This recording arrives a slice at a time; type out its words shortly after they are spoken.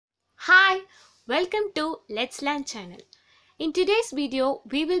Hi, welcome to Let's Learn channel. In today's video,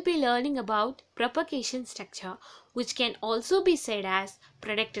 we will be learning about propagation structure, which can also be said as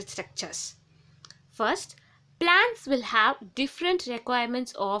protected structures. First, plants will have different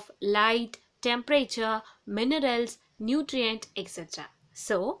requirements of light, temperature, minerals, nutrient, etc.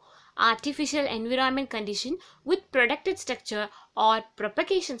 So, artificial environment condition with protected structure or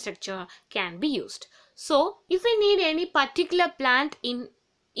propagation structure can be used. So, if we need any particular plant in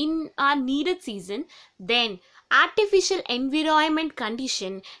our needed season, then artificial environment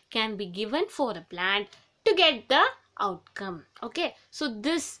condition can be given for a plant to get the outcome. Okay, so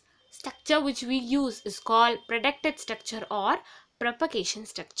this structure which we use is called protected structure or propagation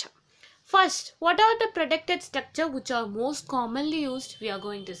structure. First, what are the protected structure which are most commonly used? We are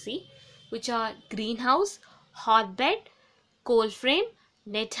going to see, which are greenhouse, hotbed, cold frame,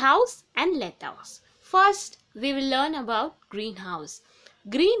 net house and let house. First, we will learn about greenhouse.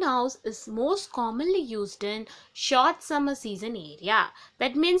 Greenhouse is most commonly used in short summer season area.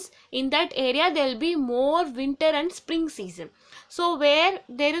 That means in that area there will be more winter and spring season. So where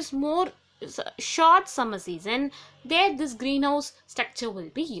there is more short summer season, there this greenhouse structure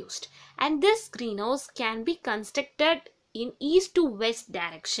will be used. And this greenhouse can be constructed in east to west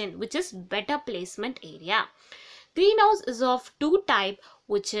direction, which is better placement area. Greenhouse is of two type,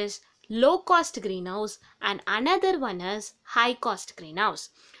 which is low cost greenhouse and another one is high cost greenhouse.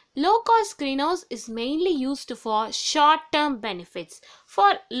 Low cost greenhouse is mainly used for short term benefits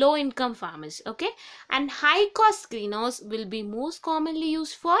for low income farmers, okay, and high cost greenhouse will be most commonly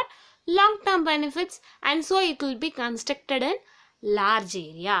used for long term benefits, and so it will be constructed in large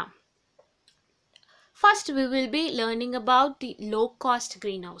area. First, we will be learning about the low cost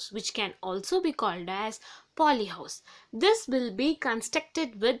greenhouse, which can also be called as polyhouse. This will be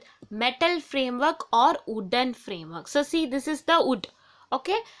constructed with metal framework or wooden framework. So see, this is the wood.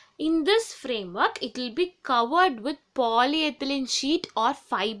 Okay, in this framework it will be covered with polyethylene sheet or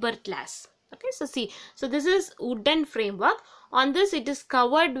fiberglass. Okay, so see, so this is wooden framework. On this it is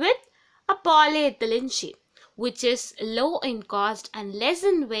covered with a polyethylene sheet, which is low in cost and less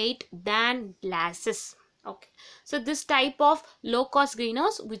in weight than glasses. Okay, so this type of low cost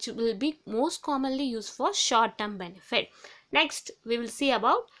greenhouse which will be most commonly used for short term benefit. Next, we will see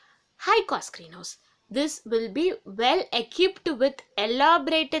about high cost greenhouse. This will be well equipped with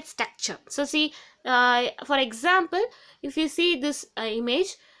elaborated structure. So see, for example, if you see this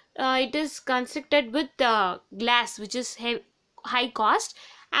image, it is constructed with glass, which is high cost,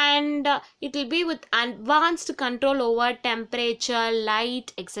 and it will be with advanced control over temperature,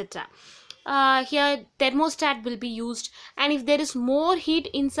 light, etc. Here thermostat will be used, and if there is more heat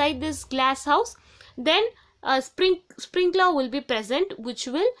inside this glass house, then a sprinkler will be present, which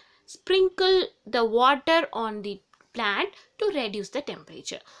will sprinkle the water on the plant to reduce the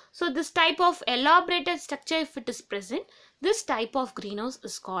temperature. So this type of elaborated structure, if it is present, this type of greenhouse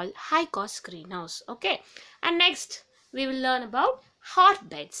is called high cost greenhouse. Okay, and next we will learn about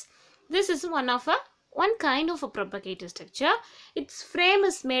hotbeds. This is one kind of a propagated structure. Its frame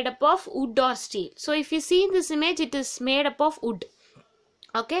is made up of wood or steel. So if you see in this image, it is made up of wood.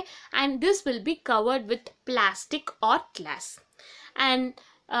 Okay, and this will be covered with plastic or glass. And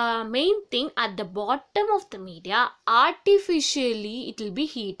main thing, at the bottom of the media, artificially it will be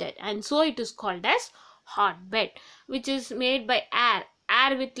heated, and so it is called as hotbed, which is made by air.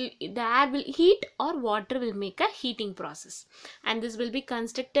 The air will heat or water will make a heating process, and this will be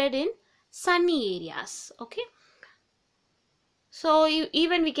constructed in sunny areas. Okay, so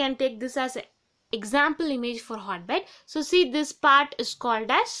even we can take this as an example image for hotbed. So see, this part is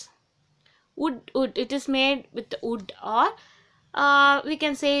called as wood. It is made with wood, or we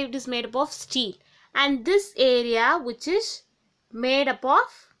can say it is made up of steel, and this area which is made up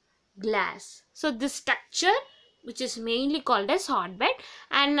of glass. So this structure, which is mainly called as hotbed,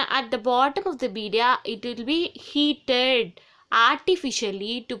 and at the bottom of the media it will be heated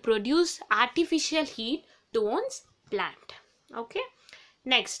artificially to produce artificial heat to one's plant. Okay,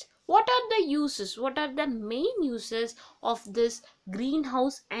 next, what are the uses? What are the main uses of this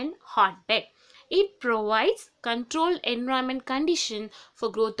greenhouse and hotbed? It provides controlled environment condition for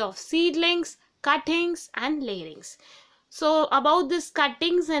growth of seedlings, cuttings and layerings. So about this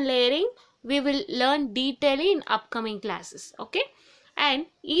cuttings and layering, we will learn detailedly in upcoming classes. Okay, and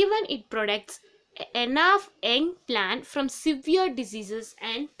even it protects enough young plant from severe diseases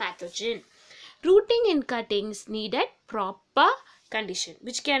and pathogen. Rooting in cuttings needed proper condition,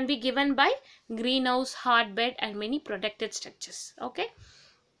 which can be given by greenhouse, hotbed and many protected structures. Okay,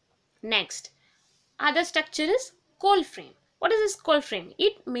 next, other structure is cold frame. What is this cold frame?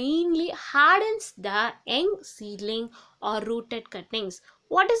 It mainly hardens the young seedling or rooted cuttings,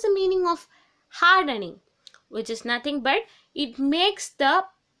 What is the meaning of hardening? Which is nothing but it makes the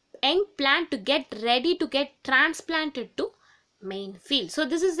young plant to get ready to get transplanted to main field. So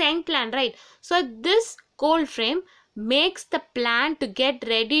this is the young plant, right? So this cold frame makes the plant to get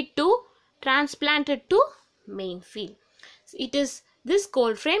ready to transplanted to main field. It is, this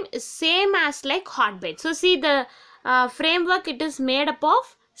cold frame is same as like hotbed. So see the framework, it is made up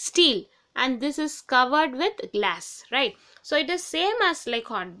of steel and this is covered with glass, right? So it is same as like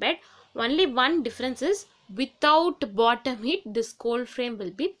hotbed. Only one difference is without bottom heat this cold frame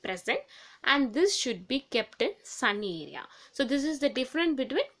will be present and this should be kept in sunny area. So this is the difference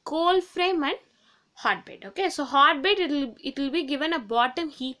between cold frame and hotbed. Okay, so hotbed it will be given a bottom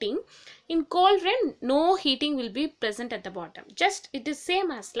heating. In cold frame no heating will be present at the bottom, just it is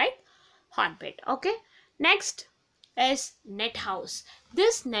same as like hotbed. Okay, next is net house.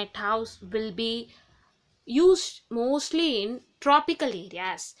 This net house will be used mostly in tropical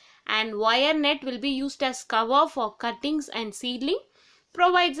areas and wire net will be used as cover for cuttings and seedling,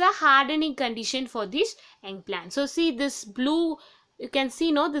 provides a hardening condition for this young plant. So see this blue, you can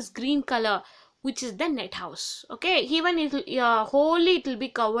see no, this green color which is the net house. Okay, even it will wholly it will be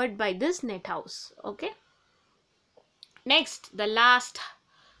covered by this net house. Okay, next the last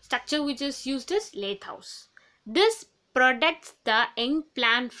structure which is used is lath house. This protects the young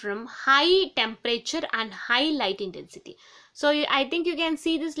plant from high temperature and high light intensity. So I think you can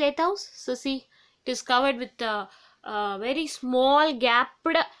see this lath house. So see, it is covered with a very small gapped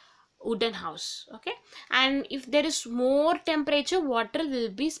wooden house. Okay, and if there is more temperature, water will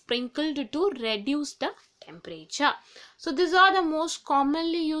be sprinkled to reduce the temperature. So these are the most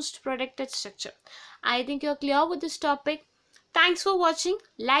commonly used protected structure. I think you are clear with this topic. Thanks for watching.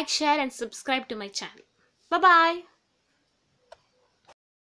 Like, share and subscribe to my channel. Bye bye.